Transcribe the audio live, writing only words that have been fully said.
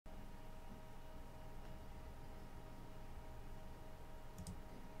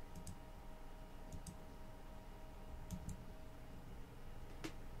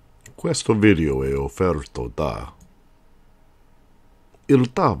Questo video è offerto da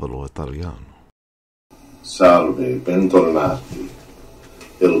il Tavolo Italiano. Salve, bentornati.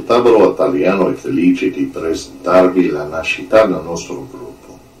 Il Tavolo Italiano è felice di presentarvi la nascita del nostro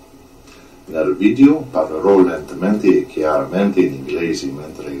gruppo. Nel video parlerò lentamente e chiaramente in inglese,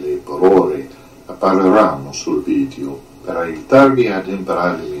 mentre le parole appariranno sul video per aiutarvi ad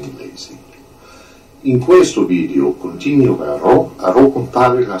imparare l'inglese. In questo video continuerò a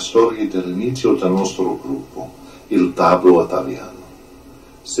raccontare la storia dell'inizio del nostro gruppo, il Tavolo Italiano.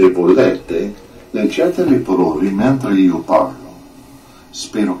 Se volete, leggete le parole mentre io parlo.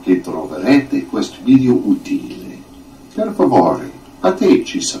 Spero che troverete questo video utile. Per favore,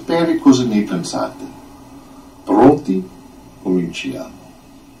 fateci sapere cosa ne pensate. Pronti? Cominciamo.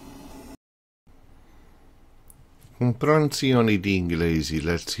 Comprensione di inglese,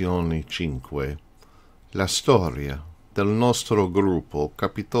 lezione 5. La storia del nostro gruppo,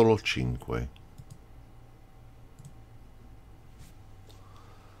 capitolo 5.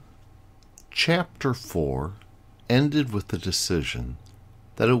 Chapter 4 ended with the decision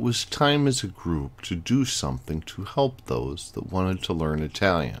that it was time as a group to do something to help those that wanted to learn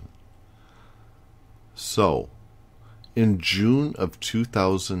Italian. So, in June of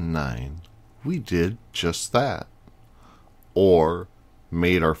 2009, we did just that, or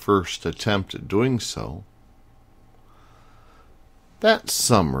made our first attempt at doing so. That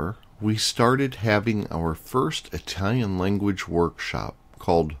summer, we started having our first Italian language workshop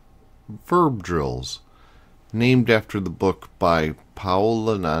called Verb Drills, named after the book by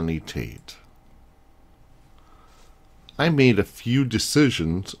Paola Tate. I made a few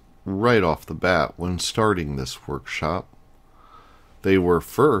decisions right off the bat when starting this workshop. They were,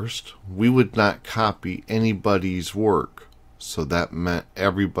 first, we would not copy anybody's work, so that meant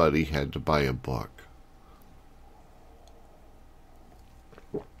everybody had to buy a book.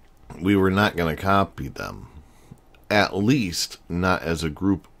 We were not going to copy them, at least not as a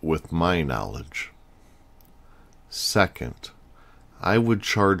group with my knowledge. Second, I would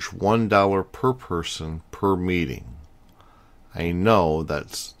charge $1 per person per meeting. I know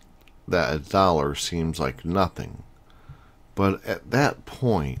that $1 seems like nothing, but at that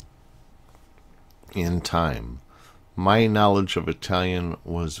point in time, my knowledge of Italian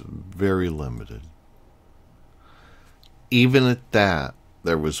was very limited. Even at that,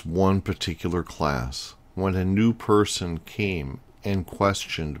 there was one particular class when a new person came and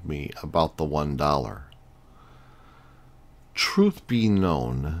questioned me about the $1. Truth be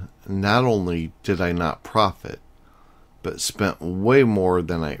known, not only did I not profit, but spent way more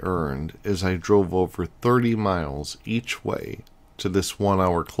than I earned as I drove over 30 miles each way to this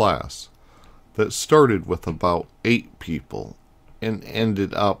 1-hour class that started with about 8 people and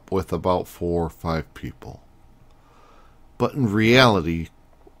ended up with about 4 or 5 people. But in reality,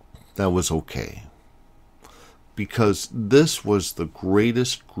 that was okay, because this was the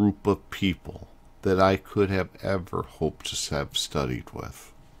greatest group of people that I could have ever hoped to have studied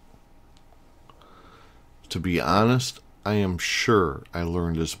with. To be honest, I am sure I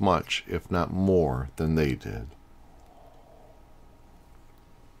learned as much, if not more, than they did.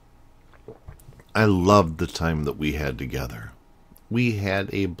 I loved the time that we had together. We had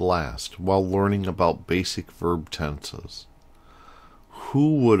a blast while learning about basic verb tenses.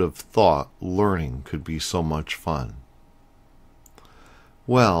 Who would have thought learning could be so much fun?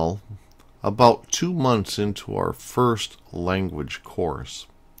 Well, about 2 months into our first language course,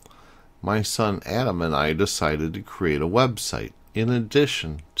 my son Adam and I decided to create a website in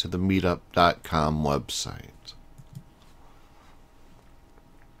addition to the meetup.com website.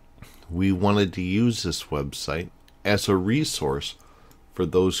 We wanted to use this website as a resource for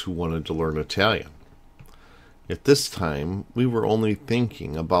those who wanted to learn Italian. At this time, we were only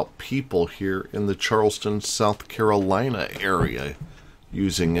thinking about people here in the Charleston, South Carolina area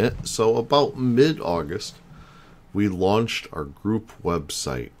using it, so about mid-August, we launched our group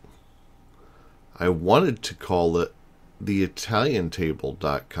website. I wanted to call it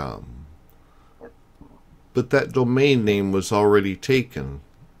theitaliantable.com, but that domain name was already taken,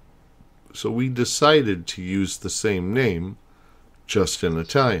 so we decided to use the same name, just in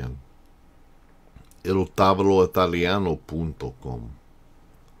Italian. iltavoloitaliano.com.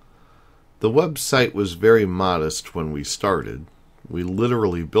 The website was very modest when we started. We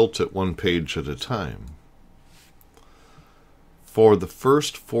literally built it one page at a time. For the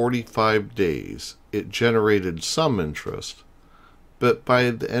first 45 days, it generated some interest, but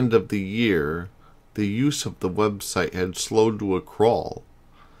by the end of the year, the use of the website had slowed to a crawl.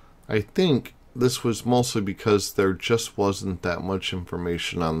 I think this was mostly because there just wasn't that much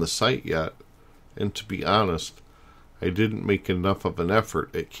information on the site yet, and to be honest, I didn't make enough of an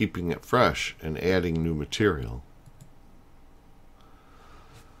effort at keeping it fresh and adding new material.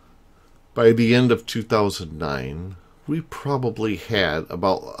 By the end of 2009, we probably had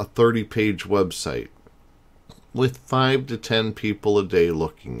about a 30-page website with 5 to 10 people a day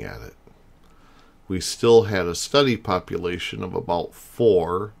looking at it. We still had a study population of about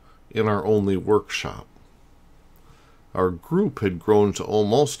 4 in our only workshop. Our group had grown to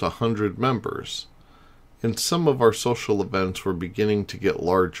almost 100 members, and some of our social events were beginning to get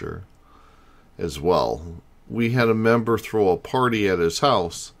larger as well. We had a member throw a party at his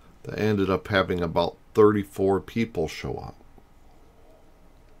house that ended up having about 34 people show up.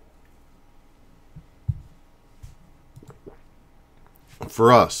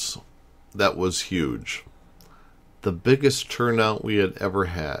 For us, that was huge. The biggest turnout we had ever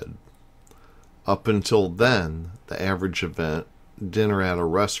had. Up until then, the average event, dinner at a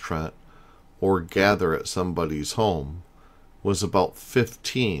restaurant, or gather at somebody's home, was about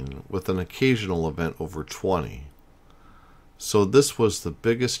 15, with an occasional event over 20. So this was the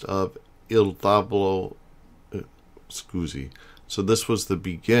biggest of il tavolo, so this was the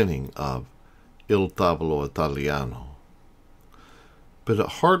beginning of il Tavolo Italiano. But it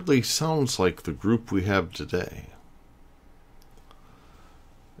hardly sounds like the group we have today.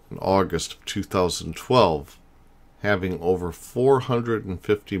 In August of 2012, having over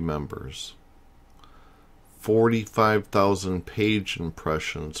 450 members, 45,000 page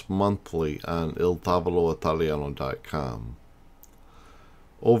impressions monthly on iltavoloitaliano.com,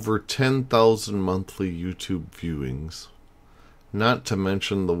 over 10,000 monthly YouTube viewings, not to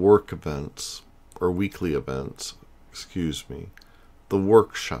mention the work events, or weekly events, the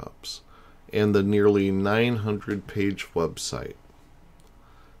workshops, and the nearly 900-page website.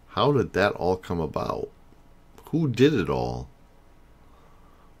 How did that all come about? Who did it all?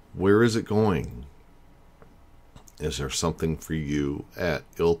 Where is it going? Is there something for you at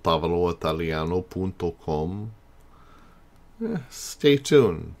iltavoloitaliano.com? Stay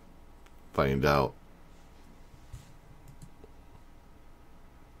tuned. Find out.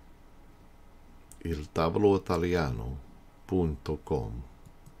 iltavoloitaliano.com.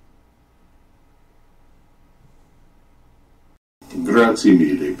 Grazie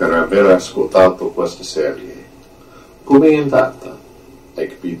mille per aver ascoltato questa serie. Come è andata? Hai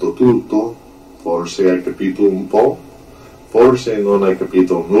capito tutto? Forse hai capito un po'? Forse non hai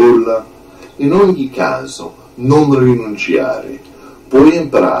capito nulla? In ogni caso, non rinunciare. Puoi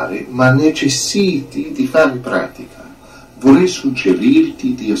imparare, ma necessiti di fare pratica. Vorrei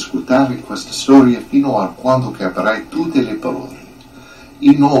suggerirti di ascoltare questa storia fino a quando capirai tutte le parole.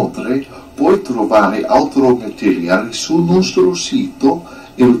 Inoltre, puoi trovare altro materiale sul nostro sito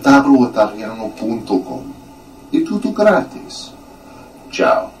iltavoloitaliano.com. È tutto gratis.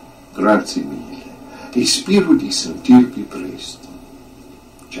 Ciao, grazie mille e spero di sentirvi presto.